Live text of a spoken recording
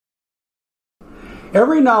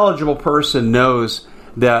Every knowledgeable person knows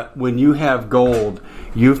that when you have gold,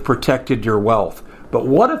 you've protected your wealth. But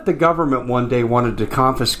what if the government one day wanted to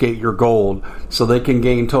confiscate your gold so they can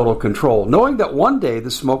gain total control, knowing that one day the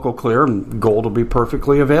smoke will clear and gold will be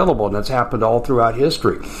perfectly available, and that's happened all throughout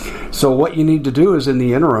history. So what you need to do is, in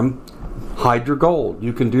the interim, hide your gold.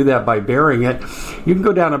 You can do that by burying it. You can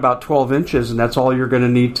go down about 12 inches, and that's all you're going to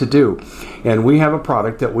need to do. And we have a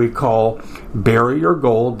product that we call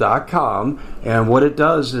buryyourgold.com, and what it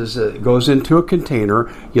does is it goes into a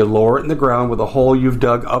container. You lower it in the ground with a hole you've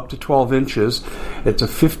dug up to 12 inches. It's a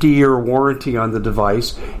 50-year warranty on the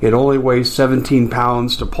device. It only weighs 17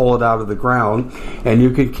 pounds to pull it out of the ground, and you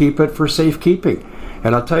can keep it for safekeeping.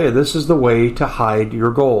 And I'll tell you, this is the way to hide your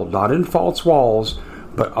gold, not in false walls,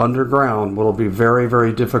 but underground. Will be very,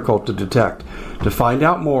 very difficult to detect. To find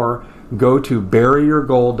out more, go to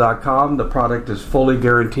buryyourgold.com. The product is fully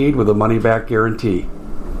guaranteed with a money-back guarantee.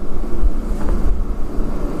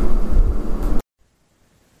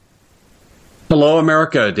 Hello,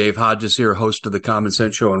 America. Dave Hodges here, host of The Common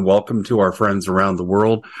Sense Show, and welcome to our friends around the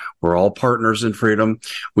world. We're all partners in freedom.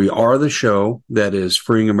 We are the show that is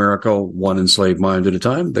freeing America one enslaved mind at a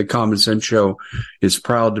time. The Common Sense Show is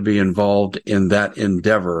proud to be involved in that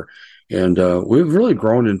endeavor. And we've really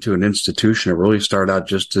grown into an institution. It really started out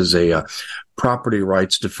just as a property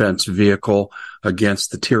rights defense vehicle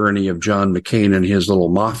against the tyranny of John McCain and his little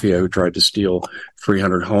mafia who tried to steal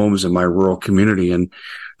 300 homes in my rural community. And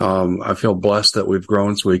I feel blessed that we've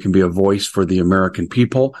grown so we can be a voice for the American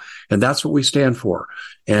people. And that's what we stand for.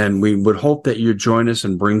 And we would hope that you join us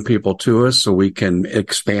and bring people to us so we can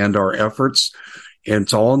expand our efforts. And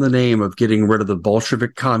it's all in the name of getting rid of the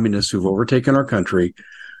Bolshevik communists who've overtaken our country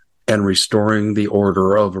and restoring the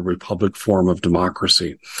order of a republic form of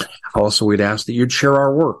democracy. Also, we'd ask that you'd share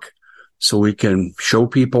our work so we can show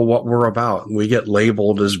people what we're about. We get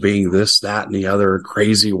labeled as being this, that, and the other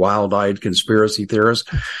crazy, wild-eyed conspiracy theorists.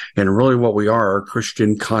 And really what we are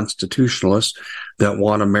Christian constitutionalists that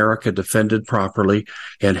want America defended properly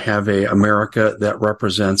and have a America that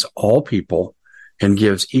represents all people and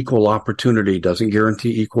gives equal opportunity, doesn't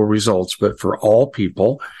guarantee equal results, but for all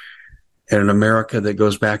people, and an America that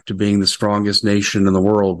goes back to being the strongest nation in the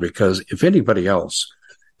world. Because if anybody else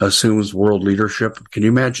assumes world leadership, can you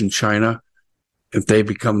imagine China, if they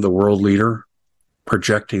become the world leader,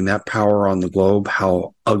 projecting that power on the globe,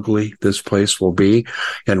 how ugly this place will be?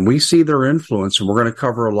 And we see their influence, and we're going to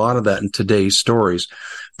cover a lot of that in today's stories.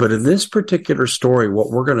 But in this particular story, what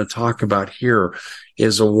we're going to talk about here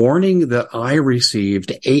is a warning that I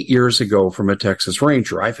received 8 years ago from a Texas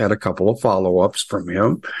Ranger. I've had a couple of follow-ups from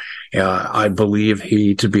him. I believe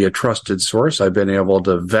he to be a trusted source. I've been able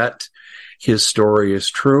to vet his story is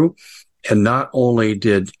true. And not only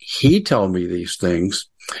did he tell me these things,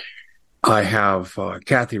 I have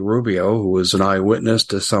Kathy Rubio, who was an eyewitness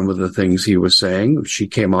to some of the things he was saying. She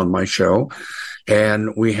came on my show.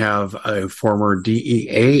 And we have a former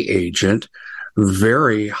DEA agent,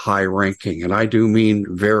 very high ranking. And I do mean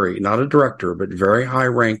very, not a director, but very high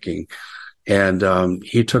ranking. And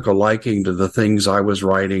he took a liking to the things I was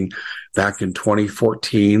writing back in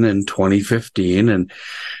 2014 and 2015. And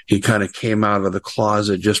he kind of came out of the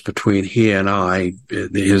closet just between he and I.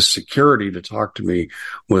 His security to talk to me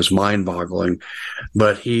was mind-boggling.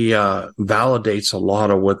 But he validates a lot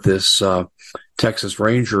of what this Texas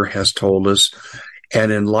Ranger has told us.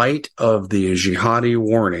 And in light of the jihadi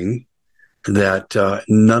warning that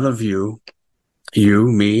none of you,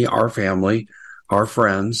 me, our family, our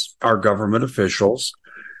friends, our government officials,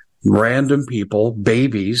 random people,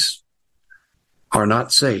 babies, are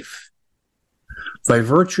not safe. By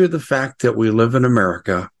virtue of the fact that we live in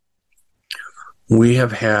America, we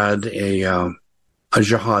have had a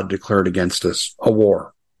jihad declared against us, a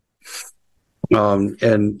war.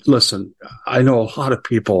 And listen, I know a lot of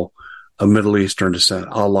people of Middle Eastern descent,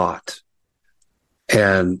 a lot.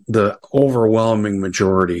 And the overwhelming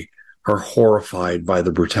majority are horrified by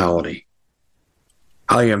the brutality.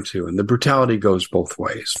 I am too. And the brutality goes both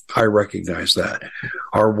ways. I recognize that.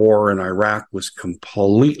 Our war in Iraq was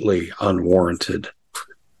completely unwarranted,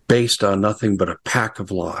 based on nothing but a pack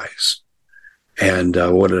of lies. And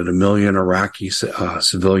what did 1 million Iraqi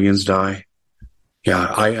civilians die? Yeah,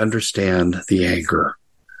 I understand the anger.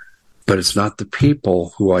 But it's not the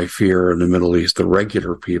people who I fear in the Middle East, the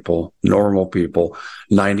regular people, normal people.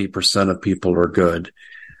 90% of people are good.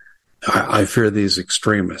 I fear these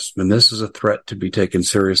extremists, and this is a threat to be taken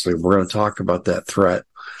seriously. We're going to talk about that threat,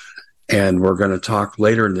 and we're going to talk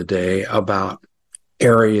later in the day about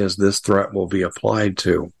areas this threat will be applied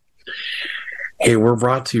to. Hey, we're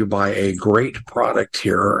brought to you by a great product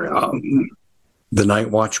here, the Night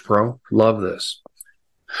Watch Pro. Love this.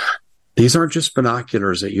 These aren't just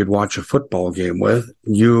binoculars that you'd watch a football game with.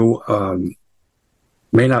 You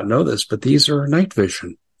may not know this, but these are night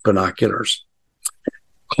vision binoculars.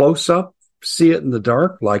 Close up, see it in the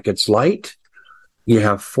dark like it's light. You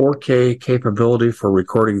have 4K capability for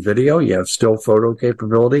recording video. You have still photo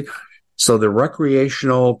capability. So the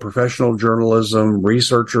recreational, professional journalism,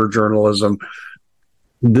 researcher journalism,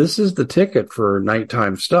 this is the ticket for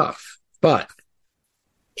nighttime stuff. But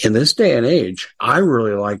in this day and age, I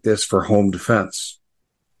really like this for home defense.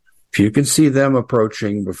 If you can see them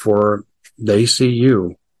approaching before they see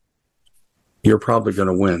you, you're probably going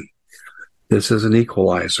to win. This is an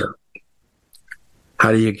equalizer.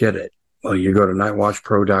 How do you get it? Well, you go to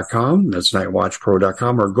nightwatchpro.com. That's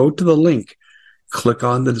nightwatchpro.com, or go to the link. Click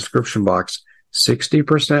on the description box.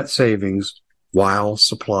 60% savings while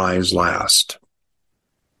supplies last.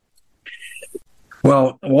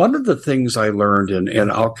 Well, one of the things I learned,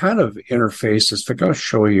 and I'll kind of interface this. I'm going to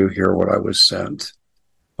show you here what I was sent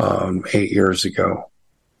 8 years ago.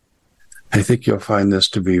 I think you'll find this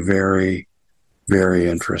to be very, very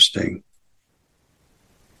interesting.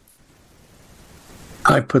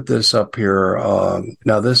 I put this up here.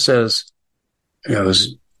 Now, this says it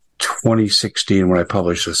was 2016 when I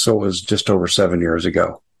published this, so it was just over 7 years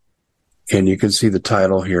ago. And you can see the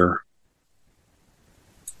title here.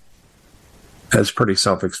 That's pretty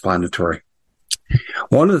self-explanatory.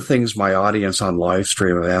 One of the things my audience on live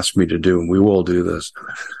stream have asked me to do, and we will do this,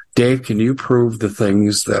 Dave, can you prove the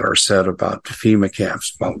things that are said about FEMA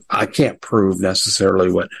camps? Well, I can't prove necessarily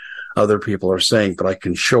what other people are saying, but I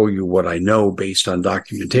can show you what I know based on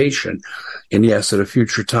documentation. And yes, at a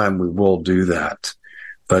future time, we will do that.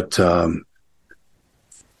 But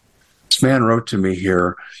this man wrote to me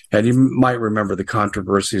here, and you might remember the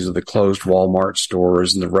controversies of the closed Walmart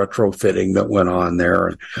stores and the retrofitting that went on there.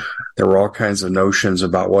 And there were all kinds of notions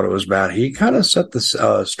about what it was about. He kind of set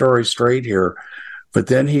the story straight here. But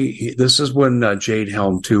then this is when Jade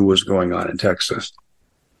Helm 2 was going on in Texas.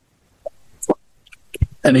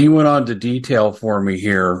 And he went on to detail for me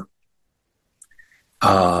here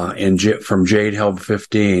from Jade Helm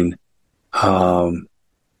 15.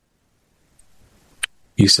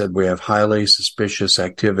 He said we have highly suspicious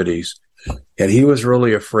activities. And he was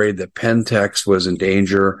really afraid that Pentex was in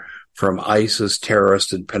danger from ISIS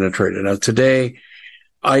terrorists had penetrated. Now, today,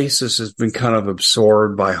 ISIS has been kind of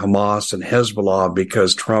absorbed by Hamas and Hezbollah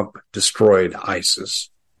because Trump destroyed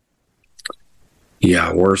ISIS.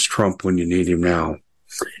 Yeah, where's Trump when you need him now?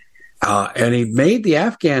 And he made the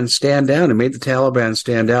Afghans stand down. He made the Taliban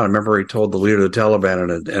stand down. I remember he told the leader of the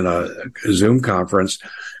Taliban in a Zoom conference,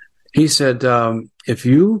 he said, if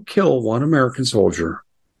you kill one American soldier,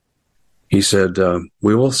 he said,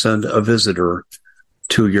 we will send a visitor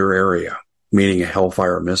to your area, meaning a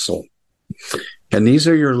Hellfire missile. And these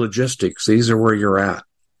are your logistics. These are where you're at.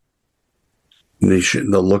 And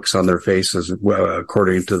the looks on their faces,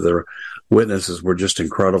 according to the witnesses, were just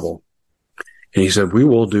incredible. And he said, we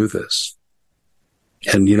will do this.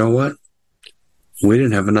 And you know what? We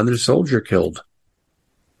didn't have another soldier killed.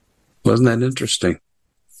 Wasn't that interesting?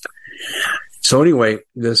 So anyway,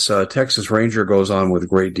 this Texas Ranger goes on with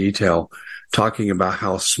great detail, talking about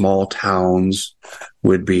how small towns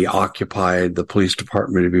would be occupied, the police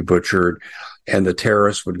department would be butchered, and the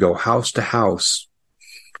terrorists would go house to house,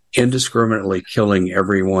 indiscriminately killing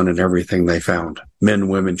everyone and everything they found. Men,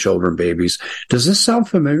 women, children, babies. Does this sound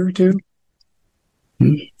familiar to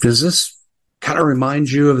you? Does this kind of remind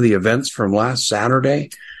you of the events from last Saturday,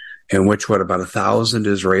 in which, about 1,000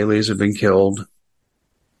 Israelis have been killed?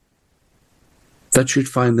 That you'd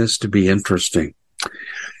find this to be interesting.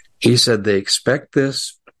 He said they expect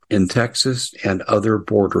this in Texas and other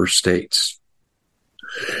border states.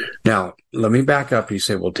 Now, let me back up. You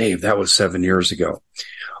say, well, Dave, that was 7 years ago.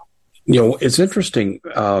 You know, it's interesting.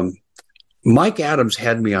 Mike Adams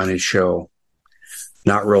had me on his show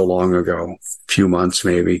not real long ago, a few months,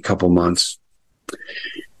 maybe a couple months.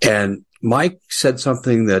 And Mike said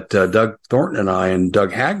something that Doug Thornton and I and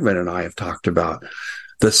Doug Hagman and I have talked about.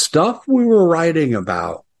 The stuff we were writing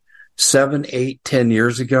about 7, 8, 10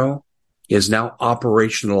 years ago is now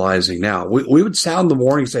operationalizing now. We would sound the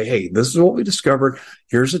warning, say, hey, this is what we discovered.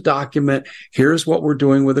 Here's a document. Here's what we're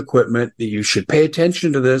doing with equipment. You should pay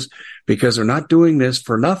attention to this because they're not doing this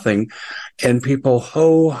for nothing. And people,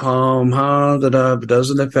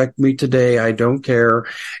 doesn't affect me today. I don't care.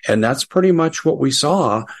 And that's pretty much what we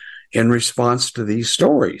saw in response to these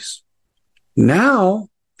stories. Now,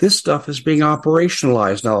 this stuff is being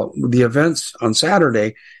operationalized. Now, the events on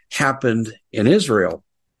Saturday happened in Israel.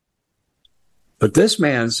 But this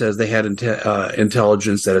man says they had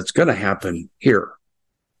intelligence that it's going to happen here.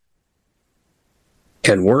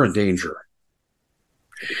 And we're in danger.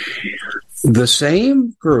 The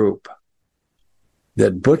same group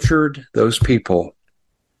that butchered those people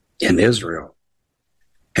in Israel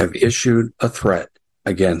have issued a threat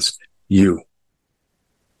against you.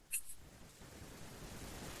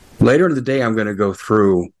 Later in the day, I'm going to go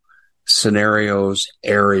through scenarios,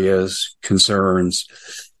 areas, concerns,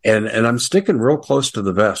 and I'm sticking real close to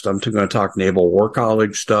the vest. I'm going to talk Naval War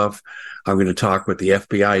College stuff. I'm going to talk what the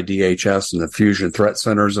FBI, DHS, and the Fusion Threat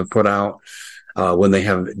Centers have put out when they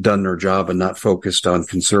have done their job and not focused on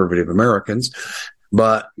conservative Americans.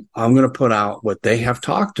 But I'm going to put out what they have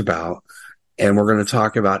talked about, and we're going to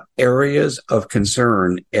talk about areas of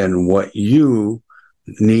concern and what you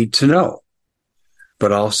need to know.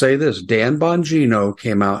 But I'll say this, Dan Bongino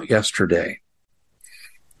came out yesterday,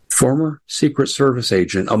 former Secret Service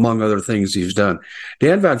agent, among other things he's done.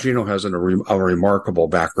 Dan Bongino has a remarkable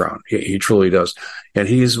background. He truly does. And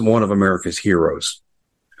he's one of America's heroes.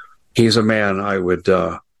 He's a man I would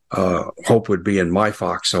hope would be in my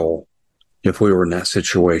foxhole if we were in that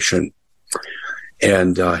situation.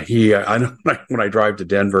 And I know when I drive to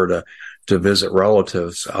Denver to visit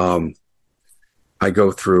relatives, I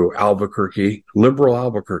go through Albuquerque, liberal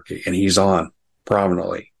Albuquerque, and he's on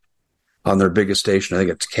prominently on their biggest station. I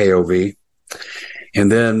think it's KOV.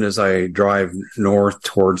 And then as I drive north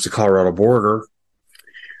towards the Colorado border,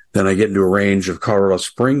 then I get into a range of Colorado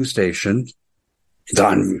Springs station. He's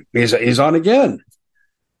on again.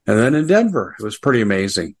 And then in Denver, it was pretty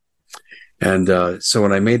amazing. And so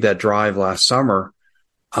when I made that drive last summer,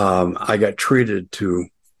 I got treated to,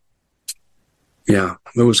 it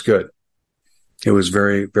was good. It was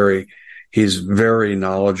he's very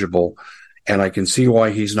knowledgeable. And I can see why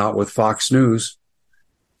he's not with Fox News,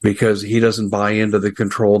 because he doesn't buy into the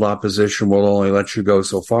controlled opposition will only let you go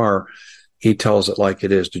so far. He tells it like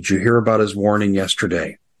it is. Did you hear about his warning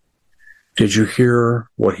yesterday? Did you hear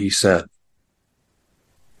what he said?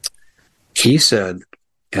 He said,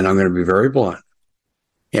 and I'm going to be very blunt,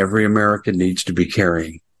 every American needs to be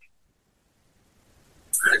carrying.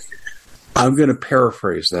 I'm going to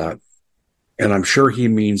paraphrase that, and I'm sure he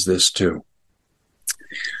means this too.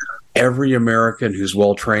 Every American who's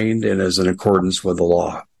well-trained and is in accordance with the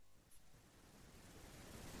law.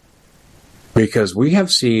 Because we have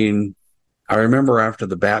seen, I remember after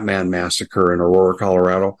the Batman massacre in Aurora,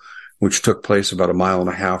 Colorado, which took place about 1.5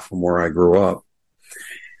 miles from where I grew up,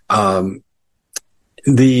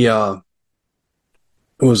 it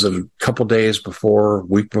was a couple days before,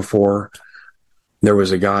 week before, there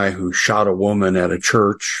was a guy who shot a woman at a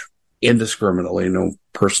church indiscriminately, no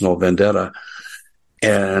personal vendetta.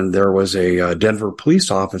 And there was a Denver police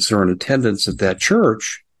officer in attendance at that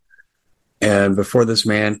church. And before this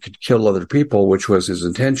man could kill other people, which was his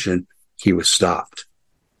intention, he was stopped.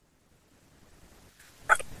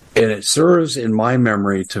 And it serves in my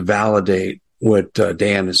memory to validate what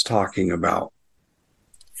Dan is talking about.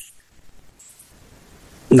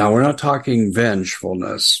 Now, we're not talking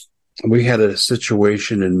vengefulness. We had a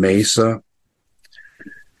situation in Mesa.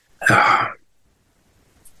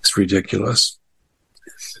 It's ridiculous.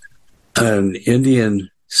 An Indian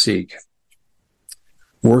Sikh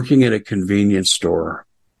working at a convenience store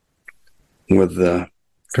with the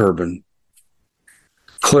turban.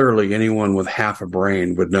 Clearly, anyone with half a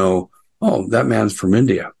brain would know, oh, that man's from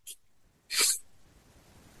India.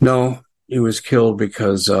 No, he was killed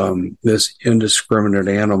because this indiscriminate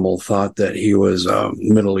animal thought that he was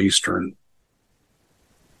Middle Eastern.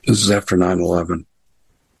 This is after 9/11.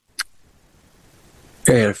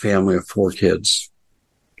 I had a family of 4 kids,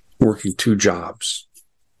 working 2 jobs.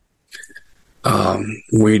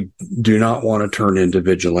 We do not want to turn into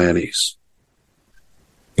vigilantes,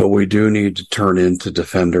 but we do need to turn into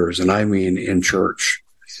defenders, and I mean in church.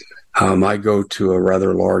 I go to a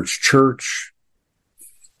rather large church,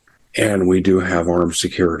 and we do have armed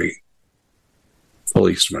security,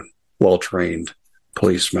 policemen, well-trained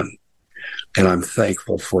policemen, and I'm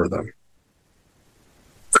thankful for them.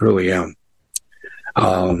 Truly am.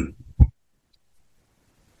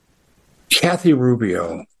 Kathy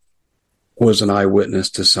Rubio was an eyewitness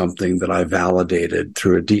to something that I validated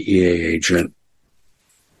through a DEA agent.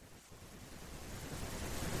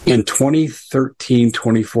 In 2013,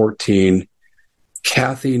 2014,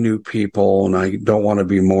 Kathy knew people, and I don't want to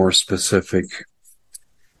be more specific,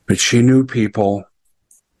 but she knew people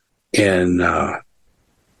in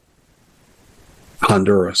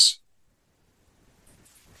Honduras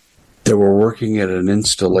that were working at an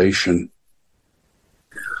installation.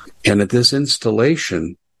 And at this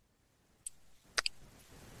installation,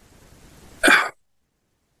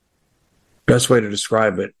 best way to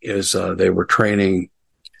describe it is they were training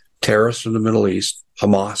terrorists in the Middle East,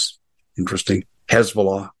 Hamas, interesting,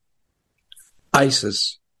 Hezbollah,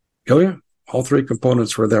 ISIS, oh yeah, All three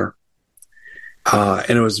components were there.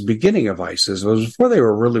 And it was the beginning of ISIS. It was before they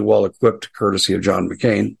were really well equipped, courtesy of John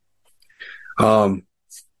McCain.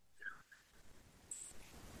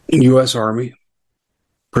 U.S. Army,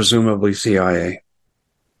 presumably CIA,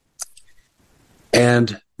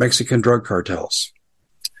 and Mexican drug cartels.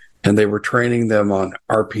 And they were training them on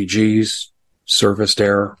RPGs, surfaced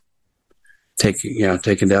air, taking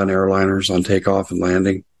down airliners on takeoff and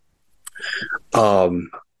landing,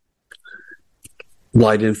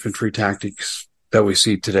 light infantry tactics that we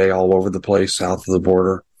see today all over the place south of the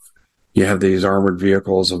border. You have these armored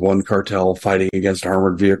vehicles of one cartel fighting against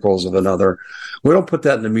armored vehicles of another. We don't put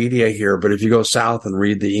that in the media here, but if you go south and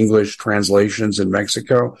read the English translations in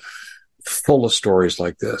Mexico, full of stories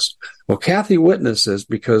like this. Well, Kathy witnesses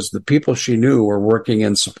because the people she knew were working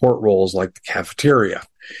in support roles like the cafeteria,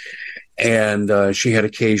 and she had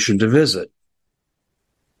occasion to visit,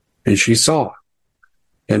 and she saw.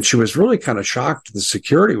 And she was really kind of shocked. The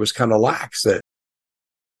security was kind of lax. That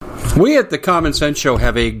we at the Common Sense Show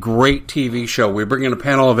have a great TV show. We bring in a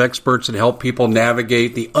panel of experts and help people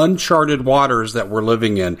navigate the uncharted waters that we're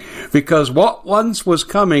living in. Because what once was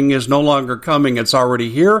coming is no longer coming. It's already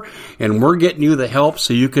here, and we're getting you the help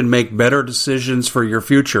so you can make better decisions for your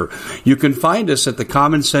future. You can find us at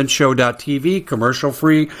thecommonsenseshow.tv,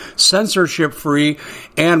 commercial-free, censorship-free,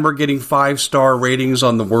 and we're getting 5-star ratings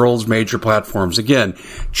on the world's major platforms. Again,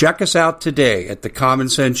 check us out today at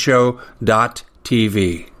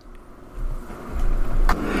thecommonsenseshow.tv.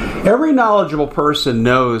 Every knowledgeable person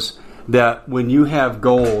knows that when you have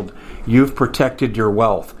gold, you've protected your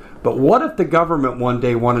wealth. But what if the government one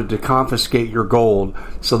day wanted to confiscate your gold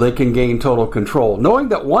so they can gain total control, knowing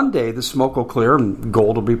that one day the smoke will clear and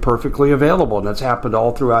gold will be perfectly available, and that's happened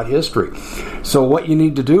all throughout history. So what you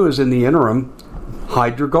need to do is, in the interim,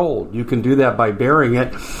 hide your gold. You can do that by burying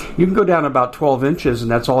it. You can go down about 12 inches, and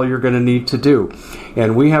that's all you're going to need to do.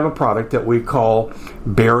 And we have a product that we call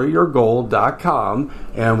buryyourgold.com,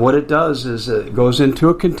 and what it does is it goes into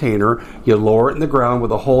a container. You lower it in the ground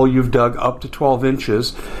with a hole you've dug up to 12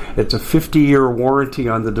 inches. It's a 50-year warranty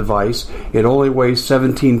on the device. It only weighs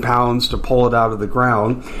 17 pounds to pull it out of the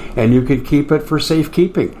ground, and you can keep it for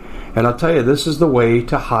safekeeping. And I'll tell you, this is the way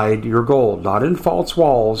to hide your gold, not in false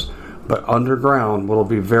walls, but underground. Will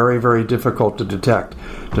be very, very difficult to detect.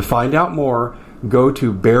 To find out more, go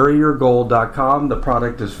to buryyourgold.com. The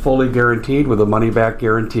product is fully guaranteed with a money-back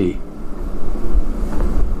guarantee.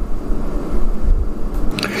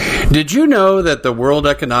 Did you know that the World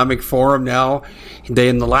Economic Forum now,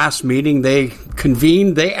 in the last meeting they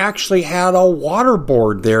convened, they actually had a water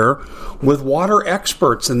board there with water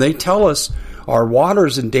experts, and they tell us our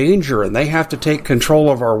water's in danger and they have to take control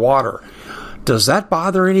of our water. Does that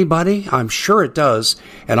bother anybody? I'm sure it does.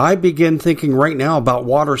 And I begin thinking right now about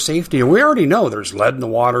water safety. And we already know there's lead in the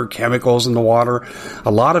water, chemicals in the water.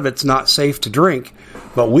 A lot of it's not safe to drink.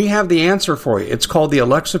 But we have the answer for you. It's called the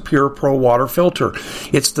Alexa Pure Pro Water Filter.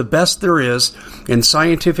 It's the best there is, and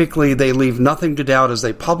scientifically they leave nothing to doubt as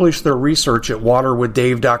they publish their research at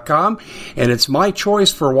waterwithdave.com, and it's my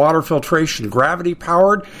choice for water filtration.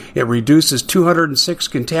 Gravity-powered, it reduces 206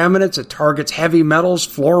 contaminants, it targets heavy metals,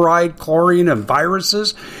 fluoride, chlorine, and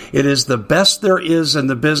viruses. It is the best there is in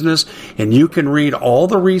the business, and you can read all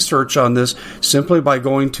the research on this simply by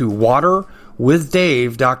going to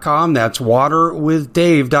waterwithdave.com. That's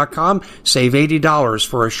waterwithdave.com. Save $80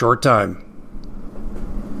 for a short time.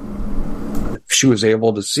 She was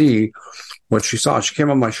able to see what she saw. She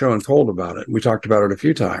came on my show and told about it. We talked about it a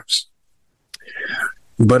few times.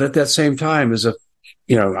 But at that same time, as if,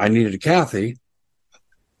 I needed a Kathy,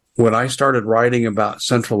 when I started writing about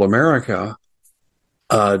Central America,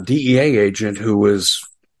 a DEA agent who was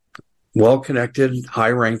well-connected,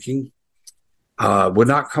 high-ranking, would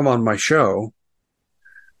not come on my show,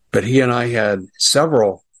 but he and I had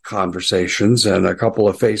several conversations and a couple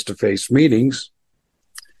of face-to-face meetings.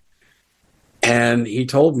 And he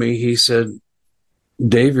told me, he said,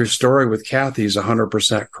 Dave, your story with Kathy is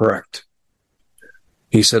 100% correct.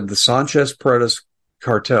 He said the Sanchez Perez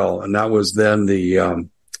cartel, and that was then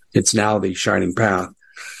it's now the Shining Path,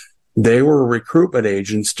 they were recruitment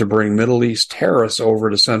agents to bring Middle East terrorists over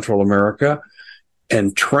to Central America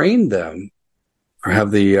and train them, or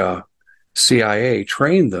have the CIA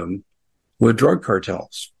train them with drug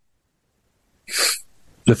cartels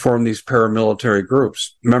to form these paramilitary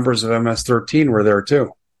groups. Members of MS-13 were there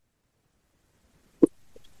too.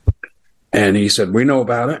 And he said, we know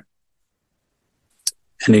about it.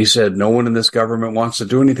 And he said, no one in this government wants to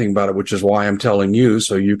do anything about it, which is why I'm telling you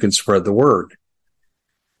so you can spread the word.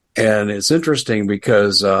 And it's interesting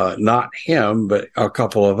because not him, but a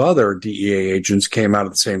couple of other DEA agents came out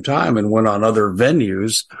at the same time and went on other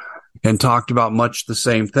venues and talked about much the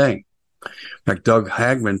same thing. Like Doug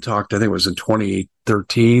Hagman talked, I think it was in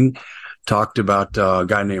 2013, talked about a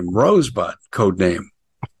guy named Rosebud, code name,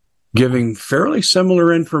 giving fairly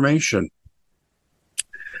similar information.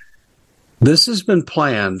 This has been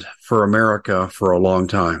planned for America for a long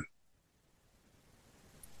time.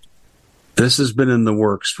 This has been in the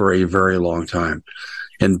works for a very long time.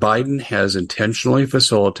 And Biden has intentionally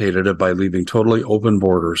facilitated it by leaving totally open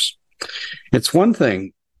borders. It's one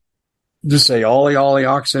thing to say ollie, ollie,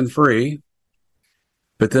 oxen free,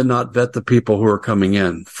 but then not vet the people who are coming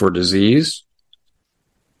in for disease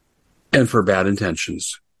and for bad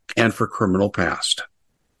intentions and for criminal past.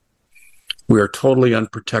 We are totally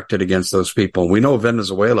unprotected against those people. We know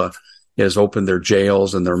Venezuela has opened their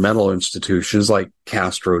jails and their mental institutions like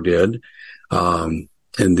Castro did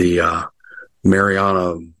in the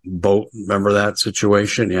Mariana boat. Remember that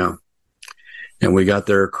situation? Yeah. And we got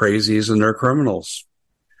their crazies and their criminals.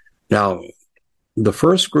 Now, the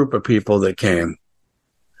first group of people that came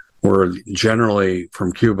were generally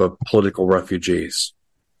from Cuba, political refugees.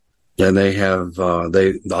 And they have,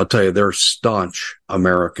 I'll tell you, they're staunch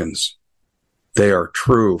Americans. They are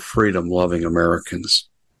true freedom-loving Americans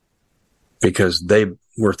because they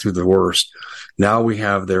were through the worst. Now we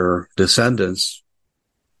have their descendants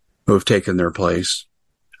who have taken their place,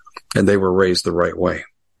 and they were raised the right way.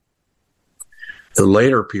 The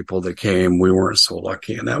later people that came, we weren't so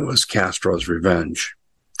lucky, and that was Castro's revenge.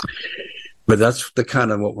 But that's the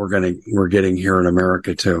kind of what we're getting here in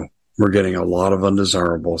America too. We're getting a lot of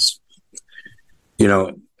undesirables. You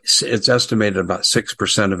know, it's estimated about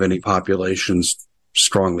 6% of any population's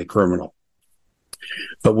strongly criminal.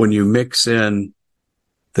 But when you mix in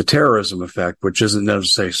the terrorism effect, which isn't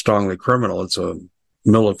necessarily strongly criminal, it's a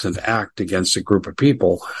militant act against a group of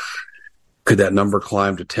people, could that number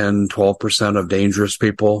climb to 10, 12% of dangerous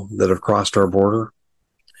people that have crossed our border?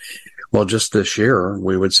 Well, just this year,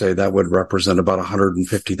 we would say that would represent about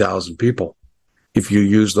 150,000 people if you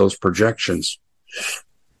use those projections.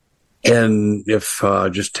 And if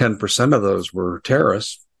just 10% of those were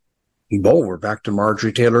terrorists, we're back to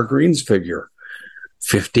Marjorie Taylor Greene's figure,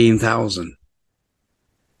 15,000.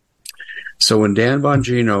 So when Dan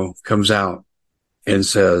Bongino comes out and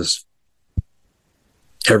says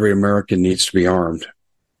every American needs to be armed,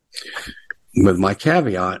 with my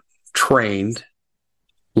caveat, trained,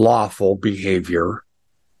 lawful behavior,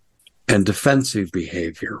 and defensive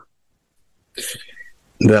behavior,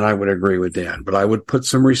 then I would agree with Dan. But I would put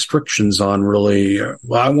some restrictions on really,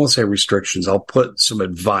 well, I won't say restrictions, I'll put some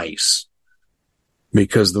advice.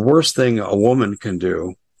 Because the worst thing a woman can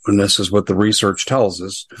do, and this is what the research tells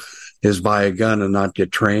us, is buy a gun and not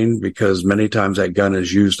get trained, because many times that gun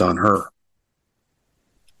is used on her.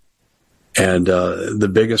 And the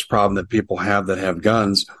biggest problem that people have that have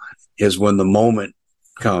guns is when the moment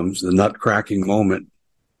comes, the nut-cracking moment,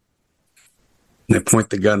 they point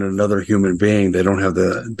the gun at another human being, they don't have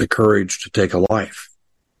the courage to take a life.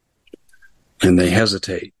 And they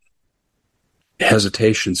hesitate.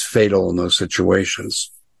 Hesitation's fatal in those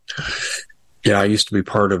situations. Yeah, I used to be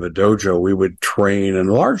part of a dojo. We would train,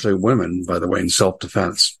 and largely women, by the way, in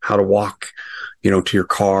self-defense, how to walk, to your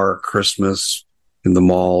car, Christmas, in the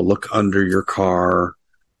mall, look under your car.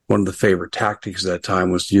 One of the favorite tactics at that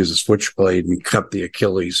time was to use a switchblade and cut the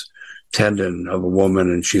Achilles tendon of a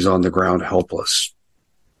woman, and she's on the ground helpless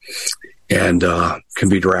and can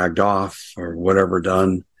be dragged off or whatever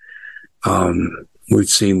done. We've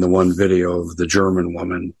seen the one video of the German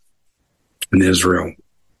woman in Israel.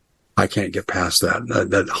 I can't get past that.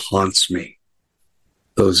 That haunts me.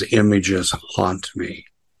 Those images haunt me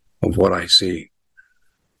of what I see.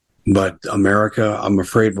 But America, I'm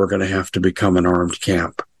afraid we're going to have to become an armed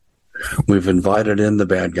camp. We've invited in the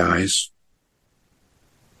bad guys.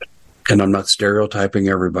 And I'm not stereotyping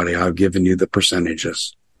everybody. I've given you the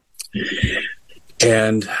percentages.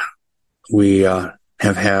 And we have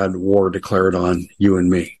had war declared on you and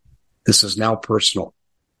me. This is now personal.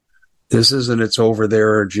 This isn't, it's over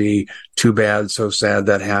there, gee, too bad, so sad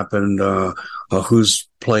that happened. Who's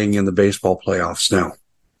playing in the baseball playoffs now?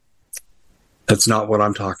 That's not what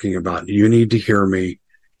I'm talking about. You need to hear me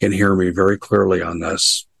and hear me very clearly on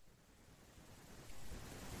this.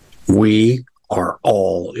 We are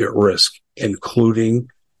all at risk, including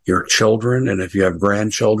your children. And if you have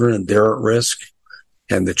grandchildren, they're at risk.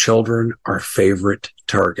 And the children are favorite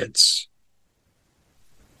targets.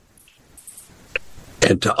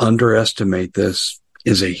 And to underestimate this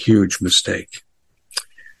is a huge mistake.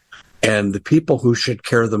 And the people who should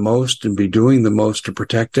care the most and be doing the most to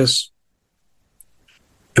protect us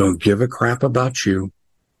don't give a crap about you,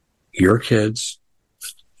 your kids.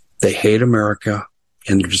 They hate America.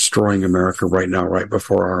 and destroying America right now, right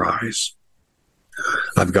before our eyes.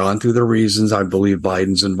 I've gone through the reasons I believe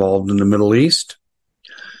Biden's involved in the Middle East.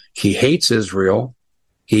 He hates Israel.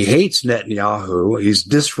 He hates Netanyahu. He's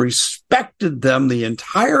disrespected them the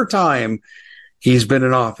entire time he's been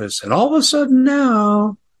in office. And all of a sudden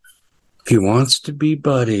now, he wants to be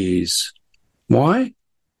buddies. Why?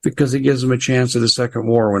 Because he gives them a chance at a second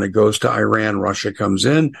war. When it goes to Iran, Russia comes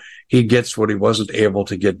in, he gets what he wasn't able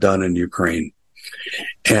to get done in Ukraine.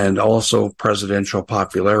 And also presidential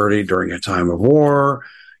popularity during a time of war.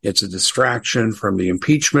 It's a distraction from the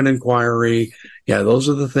impeachment inquiry. Yeah, those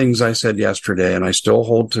are the things I said yesterday, and I still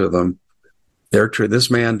hold to them. They're true. This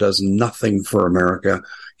man does nothing for America.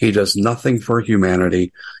 He does nothing for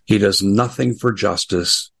humanity. He does nothing for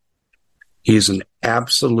justice. He's an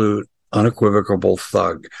absolute, unequivocal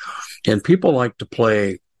thug. And people like to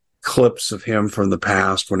play clips of him from the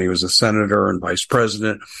past when he was a senator and vice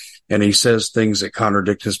president, and he says things that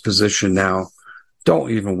contradict his position now. Don't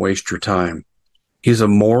even waste your time. He's a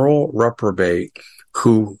moral reprobate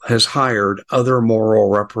who has hired other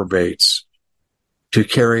moral reprobates to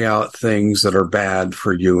carry out things that are bad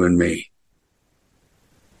for you and me.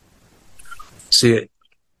 See,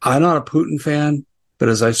 I'm not a Putin fan, but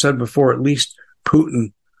as I said before, at least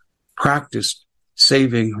Putin practiced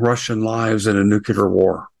saving Russian lives in a nuclear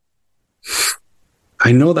war.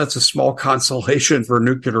 I know that's a small consolation for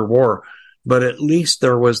nuclear war, but at least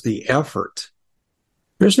there was the effort.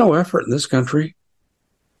 There's no effort in this country.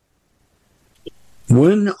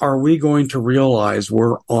 When are we going to realize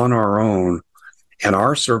we're on our own and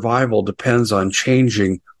our survival depends on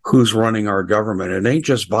changing who's running our government? It ain't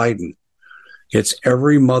just Biden. It's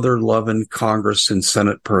every mother-loving Congress and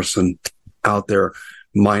Senate person out there,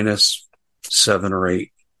 minus 7 or 8.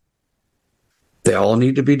 They all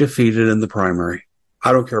need to be defeated in the primary.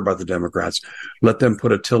 I don't care about the Democrats. Let them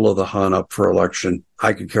put Attila the Hun up for election.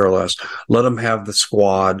 I could care less. Let them have the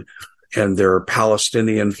squad and their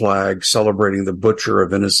Palestinian flag celebrating the butcher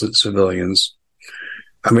of innocent civilians.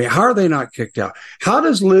 I mean, how are they not kicked out? How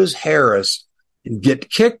does Liz Harris get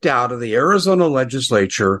kicked out of the Arizona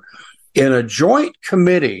legislature in a joint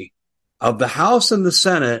committee of the House and the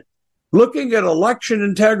Senate looking at election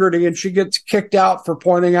integrity, and she gets kicked out for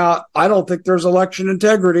pointing out, I don't think there's election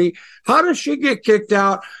integrity? How does she get kicked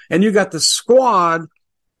out? And you got the squad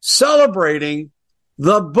celebrating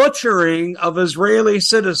the butchering of Israeli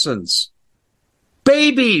citizens,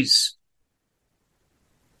 babies.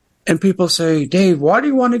 And people say, Dave, why do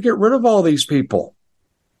you want to get rid of all these people?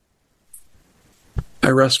 I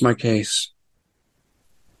rest my case.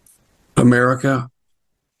 America,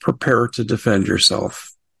 prepare to defend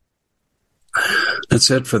yourself. That's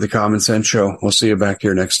it for the Common Sense Show. We'll see you back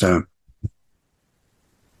here next time.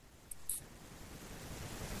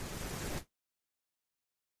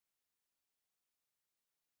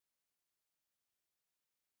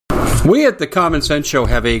 We at the Common Sense Show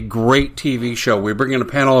have a great TV show. We bring in a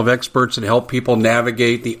panel of experts and help people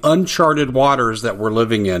navigate the uncharted waters that we're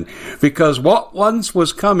living in. Because what once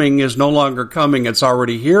was coming is no longer coming. It's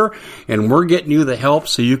already here, and we're getting you the help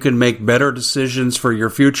so you can make better decisions for your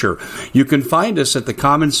future. You can find us at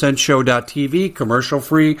thecommonsenseshow.tv,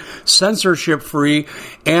 commercial-free, censorship-free,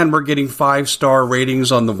 and we're getting 5-star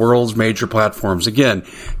ratings on the world's major platforms. Again,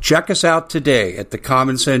 check us out today at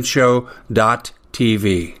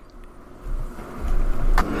thecommonsenseshow.tv.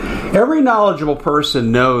 Every knowledgeable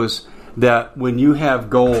person knows that when you have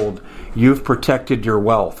gold, you've protected your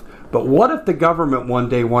wealth. But what if the government one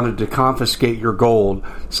day wanted to confiscate your gold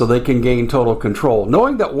so they can gain total control,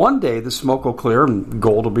 knowing that one day the smoke will clear and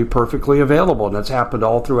gold will be perfectly available, and that's happened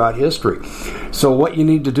all throughout history. So what you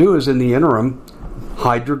need to do is, in the interim,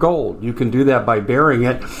 hide your gold. You can do that by burying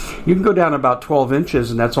it. You can go down about 12 inches,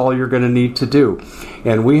 and that's all you're going to need to do.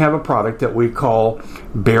 And we have a product that we call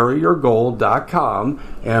buryyourgold.com,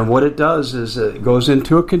 and what it does is it goes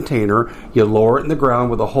into a container. You lower it in the ground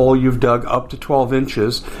with a hole you've dug up to 12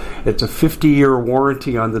 inches. It's a 50-year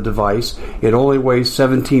warranty on the device. It only weighs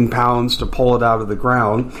 17 pounds to pull it out of the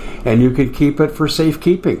ground, and you can keep it for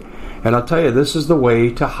safekeeping. And I'll tell you, this is the way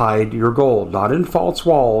to hide your gold, not in false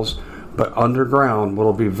walls, but underground.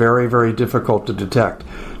 Will be very, very difficult to detect.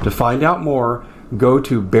 To find out more, go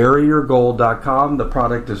to buryyourgold.com. The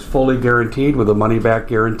product is fully guaranteed with a money-back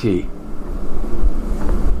guarantee.